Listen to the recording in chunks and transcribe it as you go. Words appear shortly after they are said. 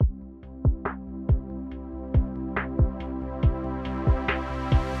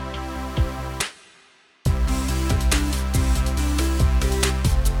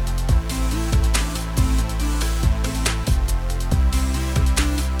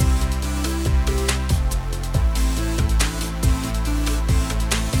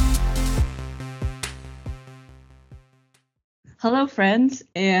Hello, friends,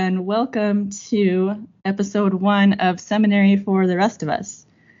 and welcome to episode 1 of Seminary for the Rest of Us.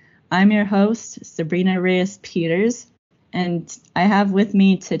 I'm your host, Sabrina Reyes Peters, and I have with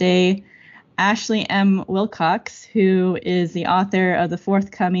me today Ashley M. Wilcox, who is the author of the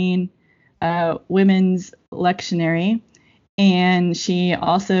forthcoming Women's Lectionary, and she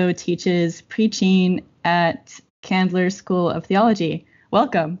also teaches preaching at Candler School of Theology.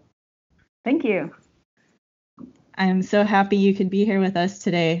 Welcome. Thank you. I'm so happy you could be here with us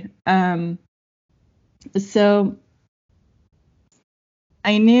today. So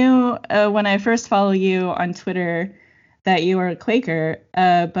I knew when I first followed you on Twitter that you were a Quaker,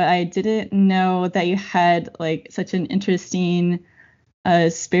 but I didn't know that you had like such an interesting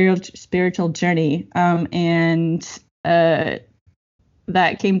spiritual journey. And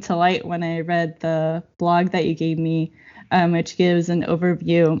that came to light when I read the blog that you gave me, which gives an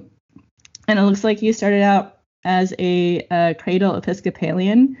overview. And it looks like you started out as a cradle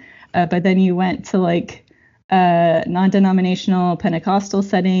Episcopalian, but then you went to like a non-denominational Pentecostal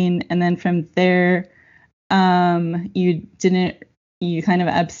setting, and then from there you kind of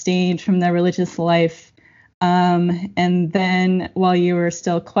abstained from the religious life, and then while you were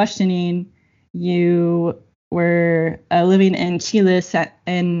still questioning, you were living in Chile,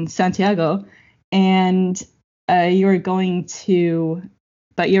 in Santiago, and you were going to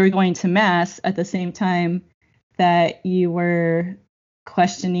Mass at the same time that you were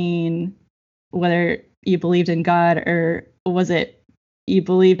questioning whether you believed in God, or was it you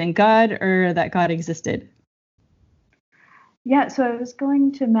believed in God or that God existed? Yeah, so I was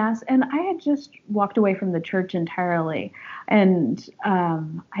going to Mass, and I had just walked away from the church entirely, and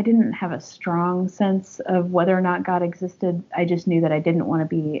I didn't have a strong sense of whether or not God existed. I just knew that I didn't want to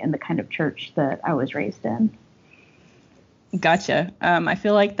be in the kind of church that I was raised in. Gotcha. I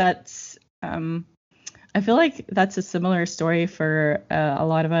feel like that's a similar story for a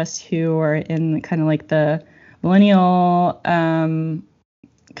lot of us who are in kind of like the millennial, kind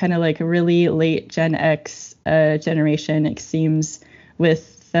of like a really late Gen X generation, it seems,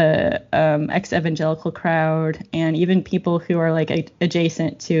 with the ex-evangelical crowd, and even people who are like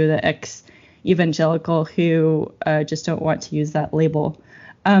adjacent to the ex-evangelical who just don't want to use that label.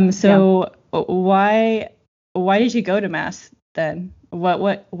 Why did you go to Mass then?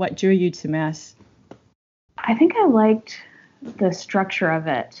 What drew you to Mass? I think I liked the structure of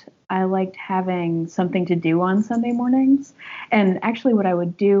it. I liked having something to do on Sunday mornings. And actually what I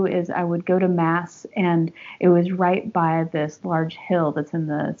would do is I would go to Mass, and it was right by this large hill that's in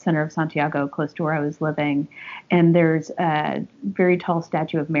the center of Santiago, close to where I was living. And there's a very tall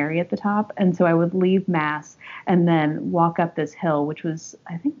statue of Mary at the top. And so I would leave Mass and then walk up this hill, which was,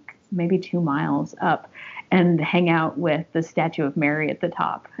 I think, maybe 2 miles up, and hang out with the statue of Mary at the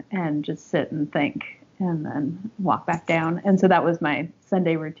top and just sit and think, and then walk back down. And so that was my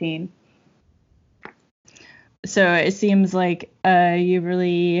Sunday routine. So it seems like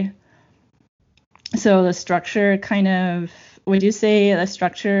the structure kind of, would you say the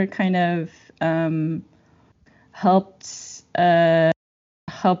structure kind of helped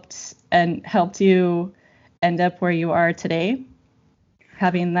you end up where you are today,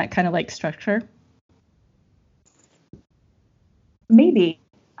 having that kind of like structure? Maybe.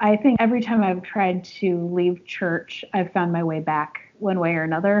 I think every time I've tried to leave church, I've found my way back one way or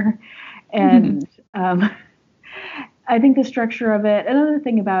another. And I think the structure of it, another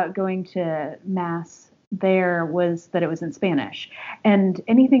thing about going to Mass there was that it was in Spanish. And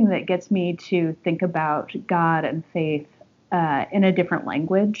anything that gets me to think about God and faith in a different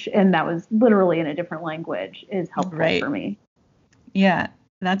language, and that was literally in a different language, is helpful for me. Yeah,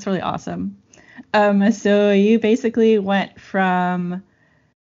 that's really awesome. So you basically went from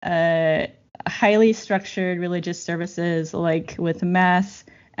highly structured religious services like with Mass,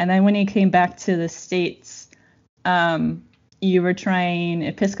 and then when you came back to the States, you were trying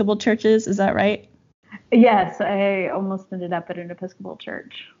Episcopal churches, is that right? Yes, I almost ended up at an Episcopal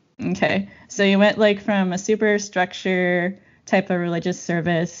church. Okay, so you went like from a super structure type of religious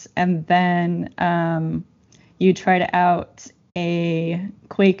service, and then you tried out a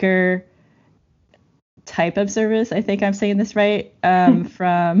Quaker type of service, I think I'm saying this right, from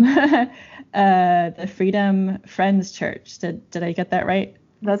the Freedom Friends Church. Did I get that right?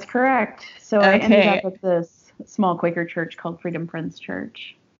 That's correct. So I ended up at this small Quaker church called Freedom Friends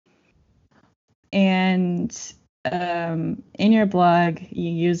Church. And in your blog,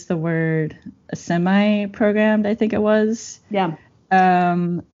 you used the word semi-programmed, I think it was. Yeah.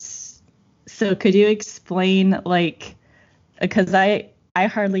 So could you explain, like, because I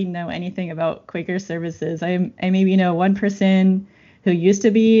hardly know anything about Quaker services. I maybe know one person who used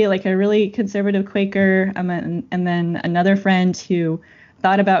to be like a really conservative Quaker, and then another friend who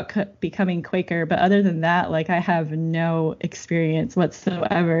thought about becoming Quaker. But other than that, like I have no experience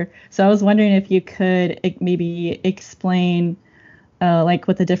whatsoever. So I was wondering if you could maybe explain like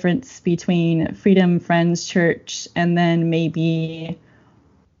what the difference between Freedom Friends Church and then maybe,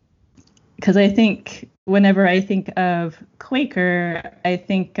 because I think whenever I think of Quaker, I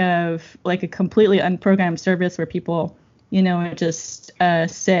think of like a completely unprogrammed service where people, just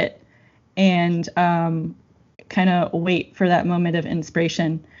sit and kind of wait for that moment of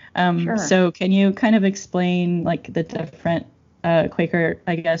inspiration. Sure. So can you kind of explain like the different Quaker,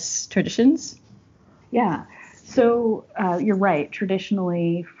 I guess, traditions? Yeah. So you're right.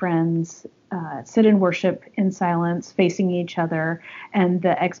 Traditionally, friends sit and worship in silence, facing each other, and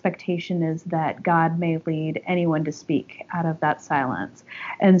the expectation is that God may lead anyone to speak out of that silence.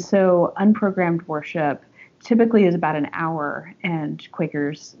 And so unprogrammed worship typically is about an hour, and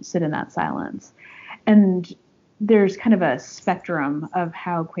Quakers sit in that silence. And there's kind of a spectrum of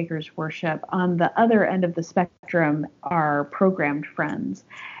how Quakers worship. On the other end of the spectrum are programmed friends.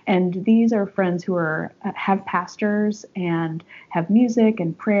 And these are friends who have pastors and have music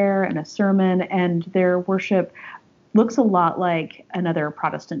and prayer and a sermon, and their worship looks a lot like another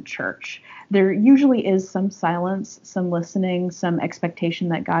Protestant church. There usually is some silence, some listening, some expectation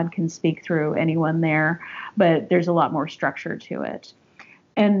that God can speak through anyone there, but there's a lot more structure to it.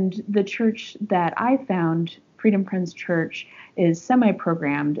 And the church that I found, Freedom Friends Church, is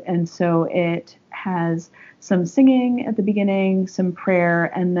semi-programmed, and so it has some singing at the beginning, some prayer,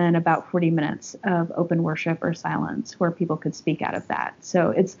 and then about 40 minutes of open worship or silence where people could speak out of that.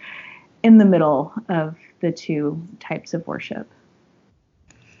 So it's in the middle of the two types of worship.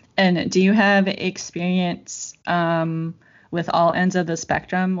 And do you have experience with all ends of the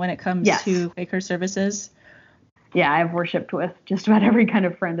spectrum when it comes to Quaker services? Yeah, I've worshiped with just about every kind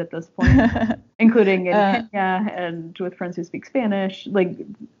of friend at this point, including in Kenya and with friends who speak Spanish, like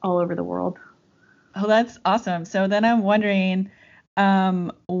all over the world. Oh, that's awesome. So then I'm wondering,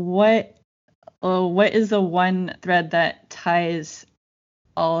 what is the one thread that ties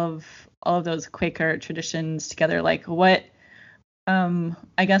all of those Quaker traditions together? Like what,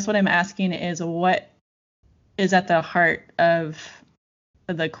 I guess what I'm asking is what is at the heart of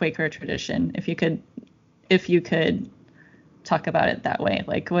the Quaker tradition? If you could talk about it that way,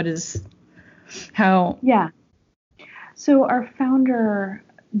 like how? Yeah. So our founder,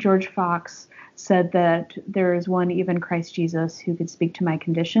 George Fox, said that there is one, even Christ Jesus, who could speak to my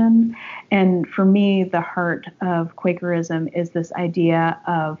condition. And for me, the heart of Quakerism is this idea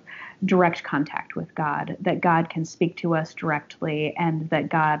of direct contact with God, that God can speak to us directly and that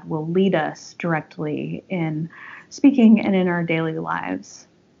God will lead us directly in speaking and in our daily lives.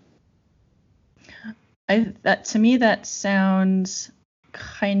 To me, that sounds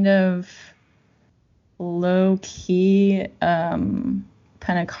kind of low key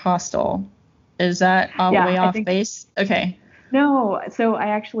Pentecostal. Is that all the way off base? Okay. No, so I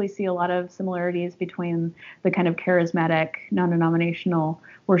actually see a lot of similarities between the kind of charismatic, non-denominational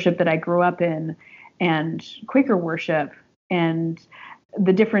worship that I grew up in and Quaker worship. And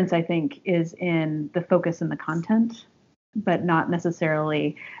the difference, I think, is in the focus and the content, but not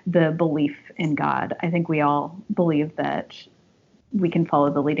necessarily the belief in God. I think we all believe that we can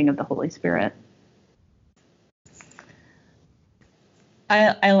follow the leading of the Holy Spirit.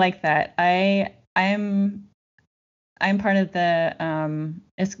 I like that. I'm part of the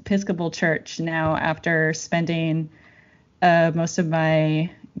Episcopal Church now after spending most of my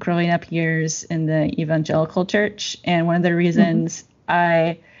growing up years in the evangelical church. And one of the reasons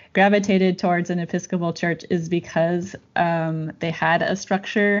I gravitated towards an Episcopal church is because they had a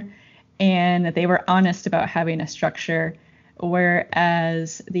structure and they were honest about having a structure,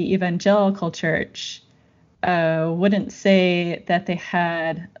 whereas the evangelical church wouldn't say that they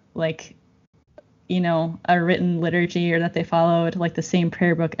had like, a written liturgy or that they followed like the same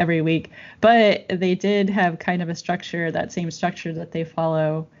prayer book every week, but they did have kind of a structure, that same structure that they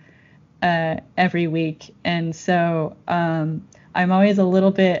follow every week. And so I'm always a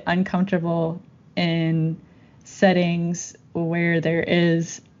little bit uncomfortable in settings where there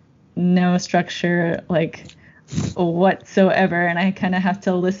is no structure like whatsoever, and I kind of have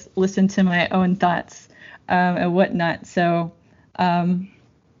to listen to my own thoughts and whatnot. So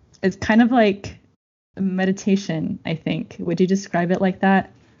it's kind of like meditation, I think. Would you describe it like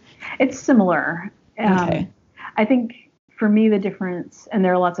that? It's similar. Okay. I think for me, the difference, and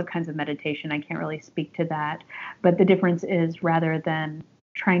there are lots of kinds of meditation, I can't really speak to that, but the difference is rather than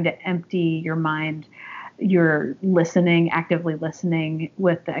trying to empty your mind, you're listening, actively listening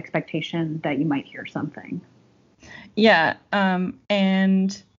with the expectation that you might hear something. Yeah.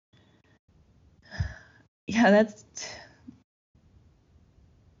 And yeah,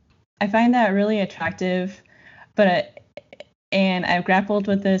 I find that really attractive, but and I've grappled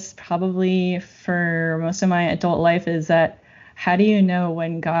with this probably for most of my adult life, is that how do you know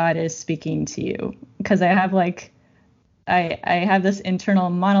when God is speaking to you? Because I have this internal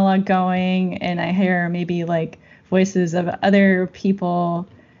monologue going, and I hear maybe like voices of other people.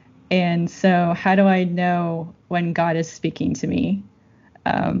 And so how do I know when God is speaking to me?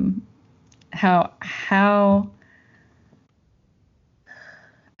 Um, how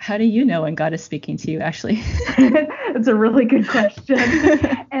do you know when God is speaking to you, actually? It's a really good question.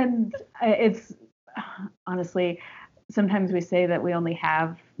 And it's honestly, sometimes we say that we only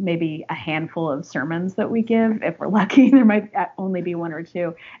have maybe a handful of sermons that we give. If we're lucky, there might only be one or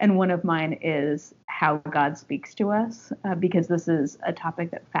two. And one of mine is how God speaks to us, because this is a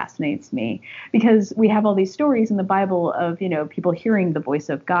topic that fascinates me. Because we have all these stories in the Bible of, people hearing the voice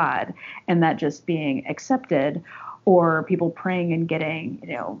of God and that just being accepted, or people praying and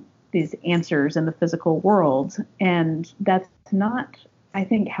getting, these answers in the physical world. And that's not, I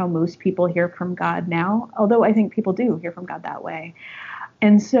think, how most people hear from God now, although I think people do hear from God that way.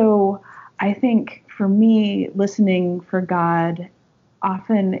 And so I think for me, listening for God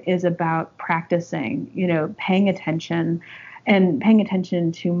often is about practicing, paying attention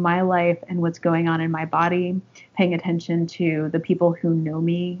to my life and what's going on in my body, paying attention to the people who know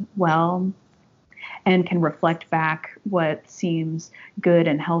me well and can reflect back what seems good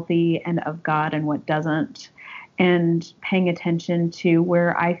and healthy and of God and what doesn't, and paying attention to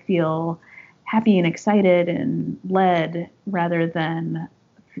where I feel happy and excited and led rather than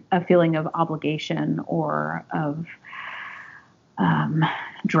a feeling of obligation or of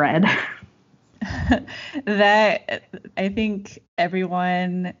dread. That I think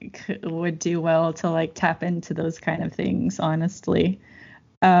everyone would do well to like tap into those kind of things, honestly.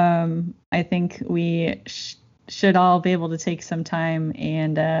 I think we should all be able to take some time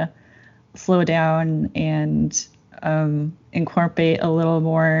and slow down and incorporate a little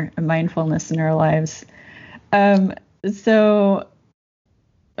more mindfulness in our lives. So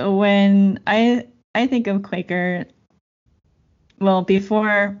when I think of Quaker, well,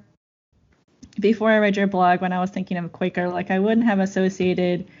 before I read your blog, when I was thinking of Quaker, like I wouldn't have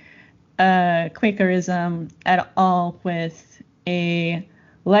associated Quakerism at all with a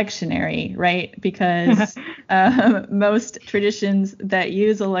lectionary, right? Because most traditions that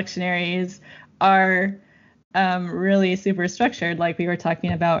use a lectionaries are really super structured, like we were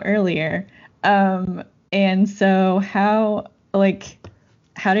talking about earlier. And so how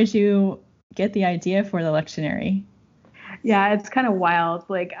did you get the idea for the lectionary? Yeah, it's kind of wild.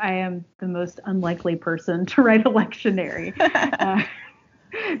 Like, I am the most unlikely person to write a lectionary.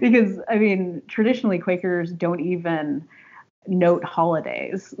 Because, I mean, traditionally Quakers don't even note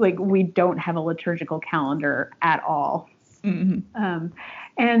holidays. Like, we don't have a liturgical calendar at all. Mm-hmm.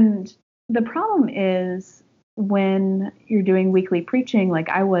 And the problem is, when you're doing weekly preaching, like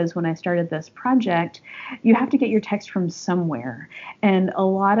I was when I started this project, you have to get your text from somewhere. And a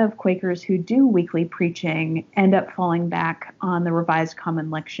lot of Quakers who do weekly preaching end up falling back on the Revised Common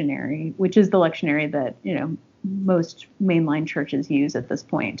Lectionary, which is the lectionary that, most mainline churches use at this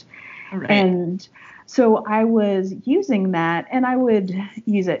point. Right. And so I was using that, and I would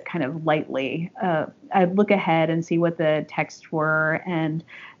use it kind of lightly. I'd look ahead and see what the texts were and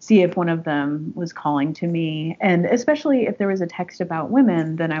see if one of them was calling to me. And especially if there was a text about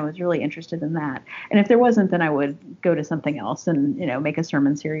women, then I was really interested in that. And if there wasn't, then I would go to something else and, make a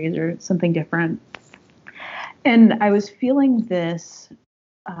sermon series or something different. And I was feeling this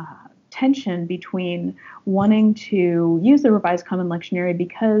tension between wanting to use the Revised Common Lectionary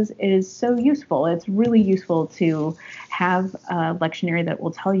because it is so useful. It's really useful to have a lectionary that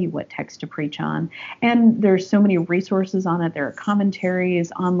will tell you what text to preach on. And there's so many resources on it. There are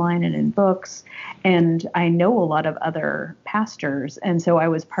commentaries online and in books. And I know a lot of other pastors. And so I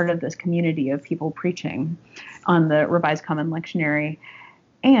was part of this community of people preaching on the Revised Common Lectionary.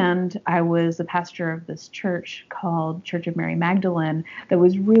 And I was a pastor of this church called Church of Mary Magdalene that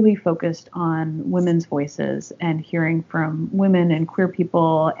was really focused on women's voices and hearing from women and queer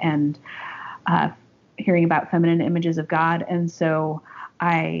people and hearing about feminine images of God. And so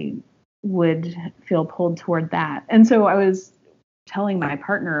I would feel pulled toward that. And so I was telling my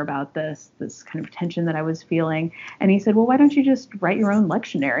partner about this kind of tension that I was feeling. And he said, well, why don't you just write your own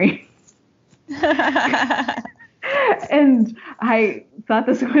lectionary? And I thought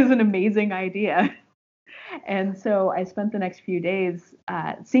this was an amazing idea. And so I spent the next few days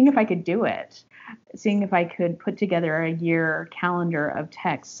seeing if I could do it, seeing if I could put together a year calendar of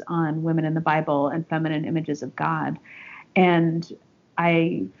texts on women in the Bible and feminine images of God. And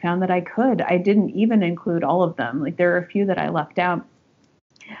I found that I could. I didn't even include all of them. Like there are a few that I left out,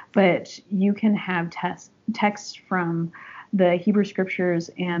 but you can have texts from the Hebrew Scriptures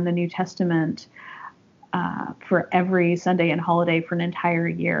and the New Testament for every Sunday and holiday for an entire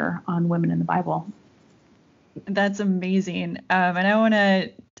year on women in the Bible. That's amazing. And I want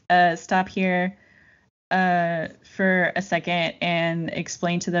to stop here for a second and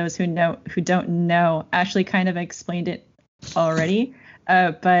explain to those who don't know. Ashley kind of explained it already,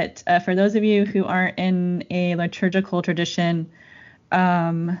 but for those of you who aren't in a liturgical tradition,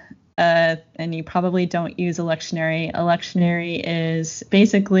 and you probably don't use a lectionary is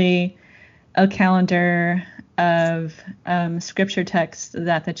basically a calendar of scripture texts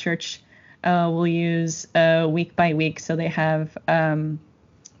that the church will use week by week. So they have,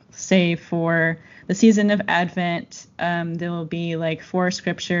 say, for the season of Advent, there will be like 4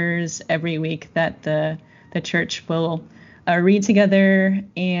 scriptures every week that the church will read together,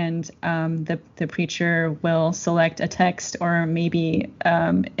 and the preacher will select a text or maybe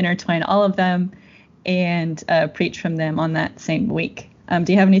intertwine all of them and preach from them on that same week.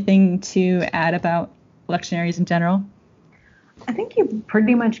 Do you have anything to add about lectionaries in general? I think you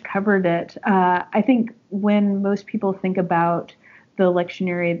pretty much covered it. I think when most people think about the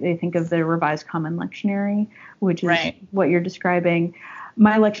lectionary, they think of the Revised Common Lectionary, which is right. What you're describing.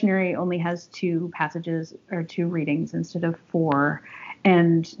 My lectionary only has 2 passages or 2 readings instead of 4.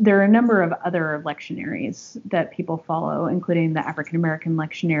 And there are a number of other lectionaries that people follow, including the African American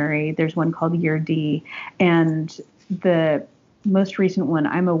lectionary. There's one called Year D. And the most recent one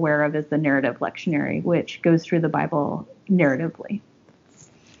I'm aware of is the Narrative Lectionary, which goes through the Bible narratively.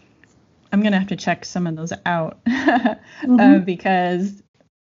 I'm going to have to check some of those out because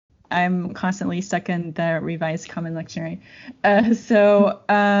I'm constantly stuck in the Revised Common Lectionary. So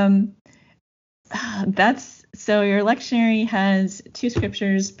your lectionary has 2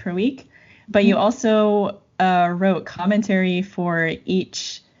 scriptures per week, but you also wrote commentary for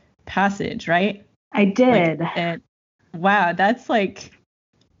each passage, right? I did. Wow, that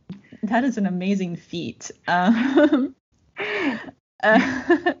is an amazing feat.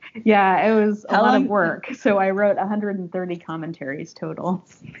 Yeah, it was a lot of work. So I wrote 130 commentaries total.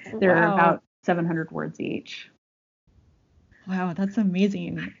 They're about 700 words each. Wow, that's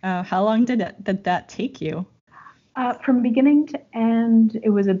amazing. How long did that take you? From beginning to end, it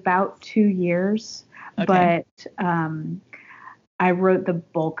was about 2 years. Okay. But I wrote the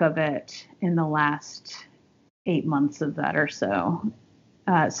bulk of it in the last 8 months of that or so.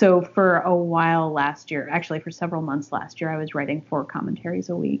 So for a while last year, actually for several months last year, I was writing 4 commentaries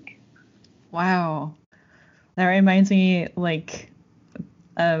a week. Wow. That reminds me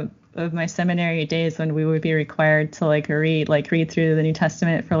of my seminary days when we would be required to read through the New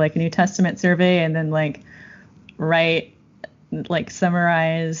Testament for a New Testament survey and then write,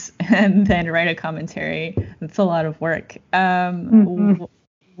 summarize and then write a commentary. It's a lot of work. So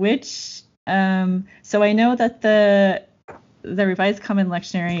I know that the Revised Common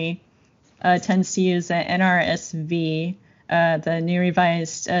Lectionary tends to use the NRSV, the New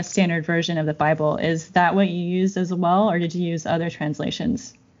Revised Standard Version of the Bible. Is that what you used as well, or did you use other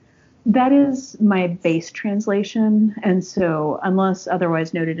translations? That is my base translation, and so unless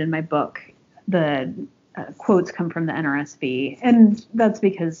otherwise noted in my book, the quotes come from the NRSV, and that's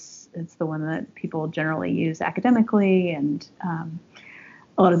because it's the one that people generally use academically, and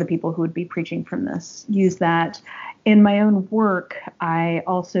a lot of the people who would be preaching from this use that. In my own work, I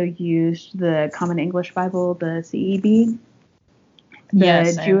also used the Common English Bible, the CEB.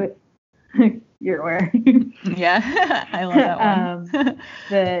 You're aware. Yeah, I love that one.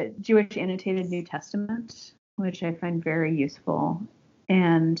 The Jewish Annotated New Testament, which I find very useful,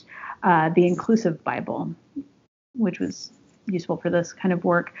 and the Inclusive Bible, which was useful for this kind of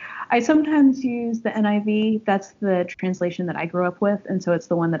work. I sometimes use the NIV. That's the translation that I grew up with, and so it's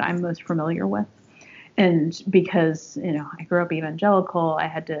the one that I'm most familiar with. And because, I grew up evangelical, I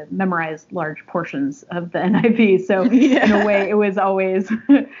had to memorize large portions of the NIV. So in a way, it was always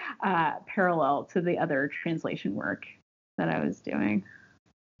parallel to the other translation work that I was doing.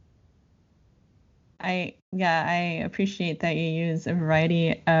 I appreciate that you use a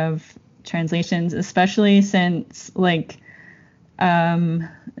variety of translations, especially since I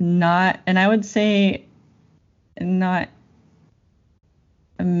would say not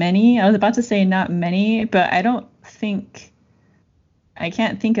many. I was about to say not many, but I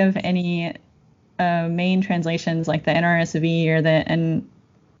can't think of any main translations like the NRSV or the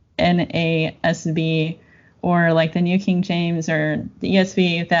NASB or like the New King James or the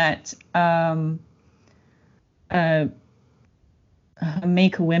ESV that uh,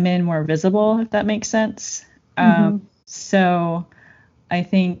 make women more visible, if that makes sense. So I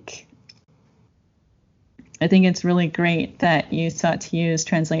think it's really great that you sought to use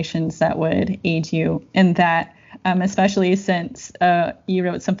translations that would aid you in that, especially since you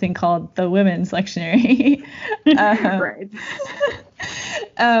wrote something called the Women's Lectionary. Right.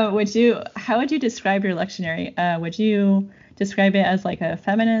 How would you describe your lectionary? Would you describe it as like a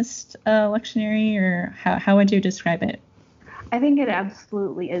feminist lectionary, or how would you describe it? I think it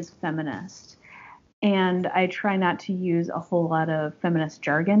absolutely is feminist. And I try not to use a whole lot of feminist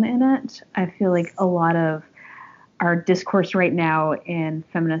jargon in it. I feel like a lot of our discourse right now in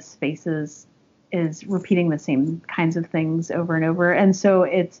feminist spaces is repeating the same kinds of things over and over. And so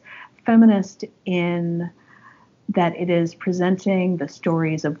it's feminist in that it is presenting the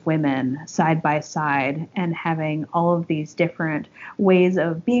stories of women side by side and having all of these different ways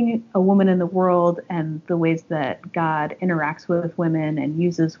of being a woman in the world and the ways that God interacts with women and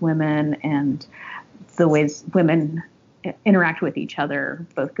uses women and the ways women interact with each other,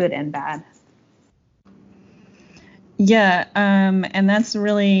 both good and bad. Yeah, and that's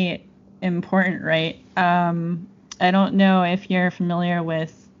really important, right? I don't know if you're familiar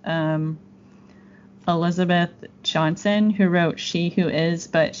with Elizabeth Johnson, who wrote She Who Is,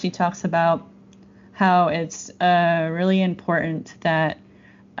 but she talks about how it's really important that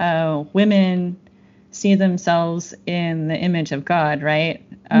women see themselves in the image of God, right?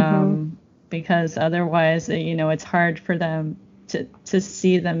 Because otherwise, it's hard for them to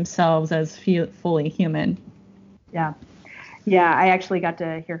see themselves as fully human. Yeah. Yeah, I actually got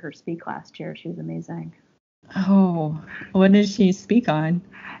to hear her speak last year. She was amazing. Oh, what did she speak on?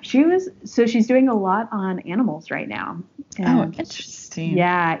 She's doing a lot on animals right now. And, interesting.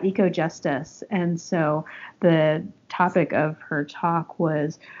 Yeah, eco-justice. And so the topic of her talk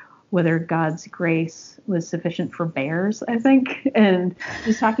was whether God's grace was sufficient for bears, I think, and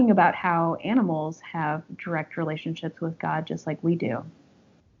just talking about how animals have direct relationships with God just like we do.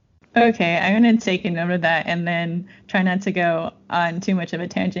 Okay, I'm going to take a note of that and then try not to go on too much of a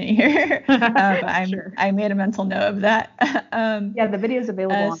tangent here. But Sure. I made a mental note of that. Yeah, the video is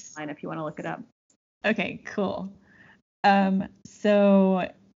available online if you want to look it up. Okay, cool.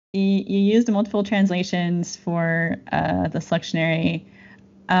 So you used multiple translations for this lectionary,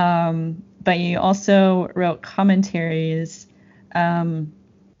 but you also wrote commentaries,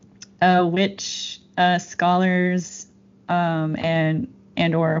 which scholars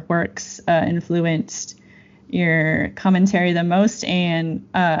and or works influenced your commentary the most, and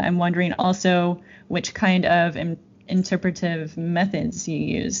I'm wondering also which kind of interpretive methods you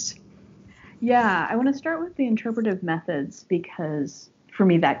used. Yeah, I want to start with the interpretive methods because for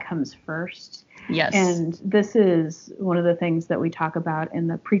me that comes first. Yes. And this is one of the things that we talk about in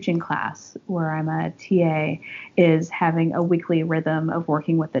the preaching class where I'm a TA, is having a weekly rhythm of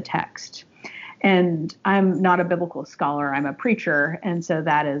working with the text. And I'm not a biblical scholar, I'm a preacher, and so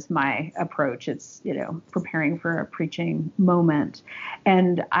that is my approach. It's, preparing for a preaching moment.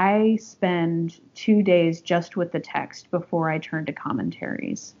 And I spend 2 days just with the text before I turn to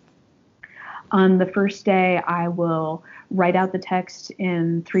commentaries. On the first day, I will write out the text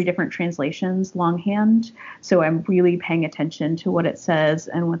in 3 different translations, longhand. So I'm really paying attention to what it says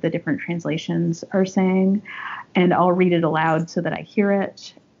and what the different translations are saying. And I'll read it aloud so that I hear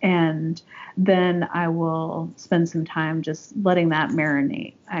it. And then I will spend some time just letting that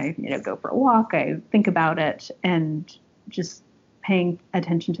marinate. I go for a walk, I think about it, and just paying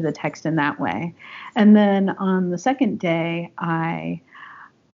attention to the text in that way. And then on the second day, I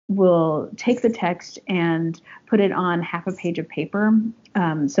will take the text and put it on half a page of paper.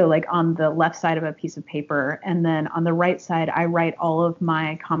 So like on the left side of a piece of paper, and then on the right side, I write all of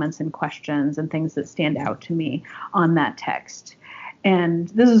my comments and questions and things that stand out to me on that text. And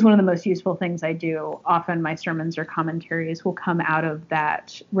this is one of the most useful things I do. Often my sermons or commentaries will come out of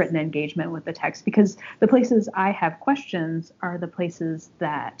that written engagement with the text, because the places I have questions are the places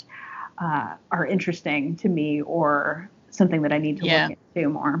that are interesting to me or something that I need to look into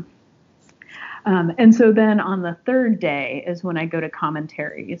more. And so then on the third day is when I go to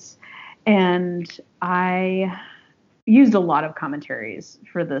commentaries. And I used a lot of commentaries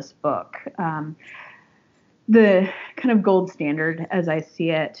for this book. The kind of gold standard, as I see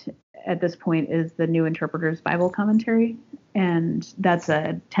it at this point, is the New Interpreter's Bible Commentary. And that's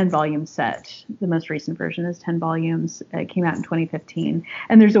a 10-volume set. The most recent version is 10 volumes. It came out in 2015.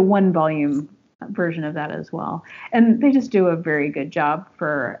 And there's a 1-volume version of that as well. And they just do a very good job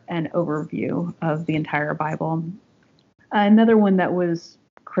for an overview of the entire Bible. Another one that was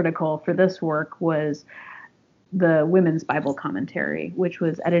critical for this work was the Women's Bible Commentary, which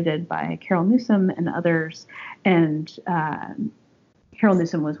was edited by Carol Newsom and others. And Carol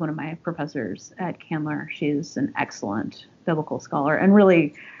Newsom was one of my professors at Candler. She's an excellent biblical scholar and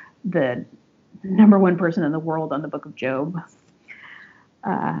really the number one person in the world on the book of Job.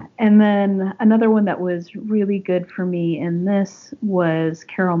 And then another one that was really good for me in this was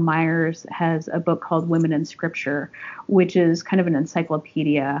Carol Myers has a book called Women in Scripture, which is kind of an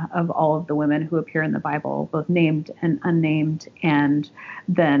encyclopedia of all of the women who appear in the Bible, both named and unnamed, and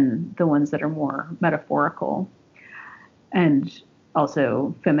then the ones that are more metaphorical and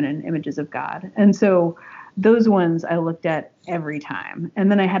also feminine images of God. And so those ones I looked at every time.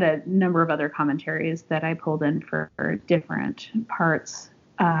 And then I had a number of other commentaries that I pulled in for different parts.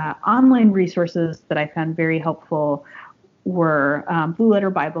 Online resources that I found very helpful were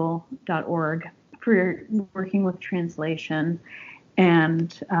blueletterbible.org for working with translation,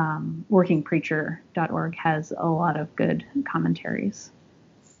 and workingpreacher.org has a lot of good commentaries.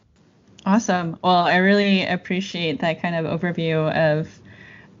 Awesome. Well, I really appreciate that kind of overview of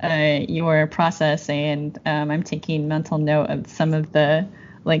your process, and I'm taking mental note of some of the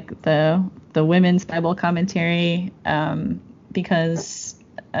women's Bible commentary, because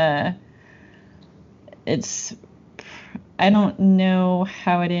it's, I don't know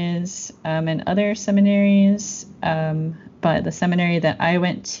how it is in other seminaries, but the seminary that I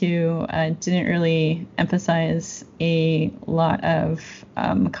went to didn't really emphasize a lot of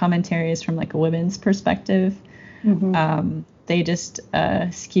commentaries from like a women's perspective. Mm-hmm. They just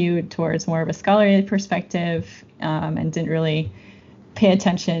skewed towards more of a scholarly perspective, and didn't really pay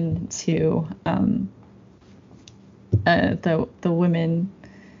attention to the women,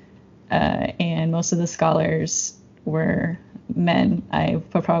 and most of the scholars were men. I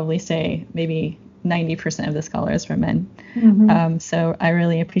would probably say maybe 90% of the scholars were men. Mm-hmm. So I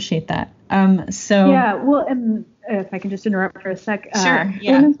really appreciate that. Yeah, well, and if I can just interrupt for a sec. Sure.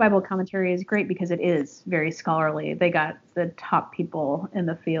 The Women's Bible Commentary is great because it is very scholarly. They got the top people in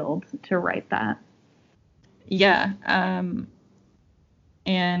the field to write that. Yeah.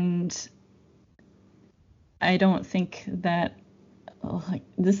 And I don't think that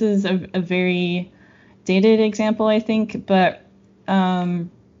this is a very dated example, I think, but some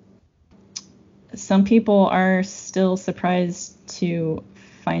people are still surprised to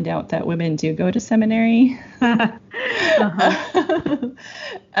find out that women do go to seminary. I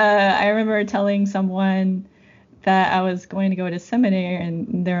remember telling someone that I was going to go to seminary,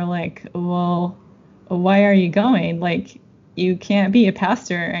 and they're like, well, why are you going? Like, you can't be a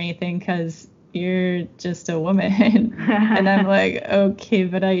pastor or anything because you're just a woman. And I'm like, okay,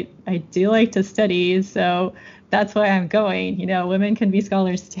 but I do like to study, so that's why I'm going. You know, women can be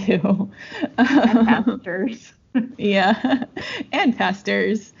scholars too. And pastors. Yeah, and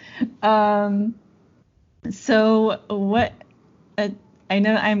pastors. So what, I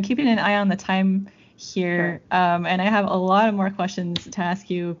know I'm keeping an eye on the time here, sure. And I have a lot of more questions to ask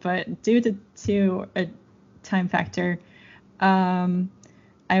you, but due to a time factor,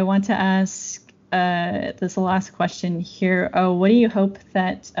 I want to ask this last question here. What do you hope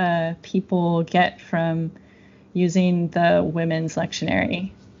that people get from using the women's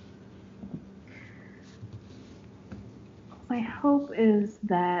lectionary? My hope is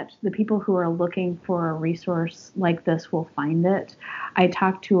that the people who are looking for a resource like this will find it. I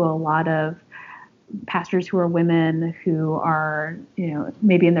talk to a lot of pastors who are women who are,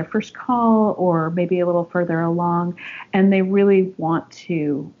 maybe in their first call or maybe a little further along, and they really want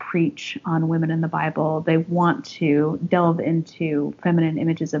to preach on women in the Bible. They want to delve into feminine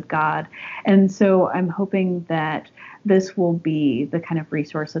images of God. And so I'm hoping that this will be the kind of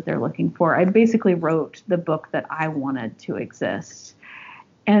resource that they're looking for. I basically wrote the book that I wanted to exist.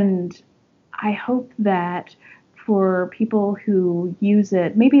 And I hope that for people who use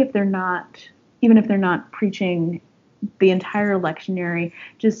it, maybe even if they're not preaching the entire lectionary,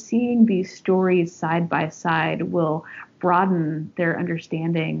 just seeing these stories side by side will broaden their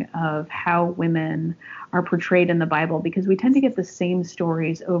understanding of how women are portrayed in the Bible, because we tend to get the same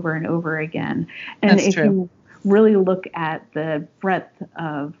stories over and over again. And That's true. You really look at the breadth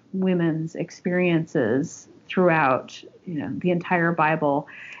of women's experiences throughout, the entire Bible,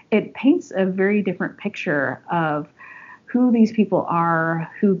 it paints a very different picture of who these people are,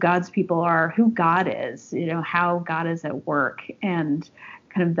 who God's people are, who God is, how God is at work, and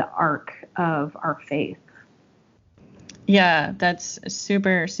kind of the arc of our faith. Yeah, that's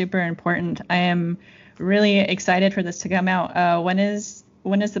super, super important. I am really excited for this to come out. When is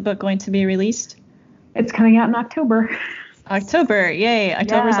the book going to be released? It's coming out in October. October, yay.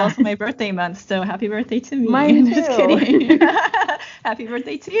 October is Yeah. also my birthday month, so happy birthday to me. Mine Just too. kidding. Happy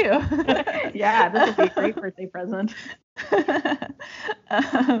birthday to you. Yeah, this will be a great birthday present.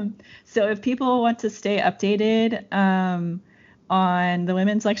 So if people want to stay updated on the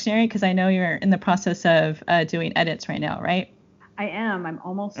Women's Lectionary, because I know you're in the process of doing edits right now, right? I am. I'm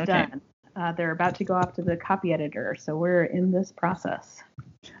almost Okay. done. They're about to go off to the copy editor, so we're in this process.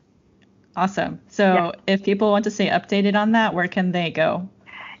 Awesome. So if people want to stay updated on that, where can they go?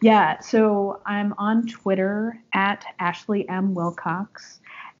 Yeah, so I'm on Twitter at Ashley M. Wilcox,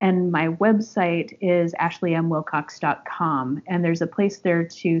 and my website is ashleymwilcox.com, and there's a place there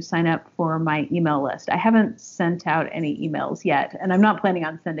to sign up for my email list. I haven't sent out any emails yet, and I'm not planning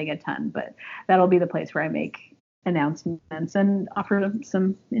on sending a ton, but that'll be the place where I make announcements and offer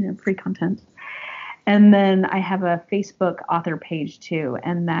some free content. And then I have a Facebook author page too,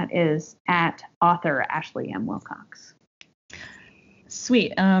 and that is at author Ashley M. Wilcox.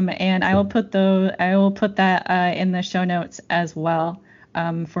 Sweet. And I will put that in the show notes as well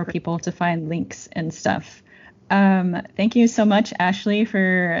for people to find links and stuff. Thank you so much, Ashley,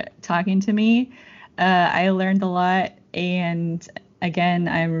 for talking to me. I learned a lot, and again,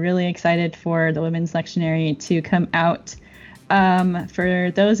 I'm really excited for the Women's Lectionary to come out.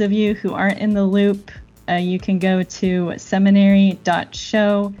 For those of you who aren't in the loop, you can go to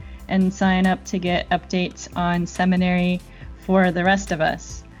seminary.show and sign up to get updates on seminary for the rest of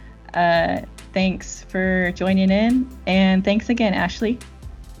us. Thanks for joining in, and thanks again, Ashley.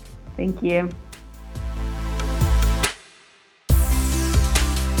 Thank you.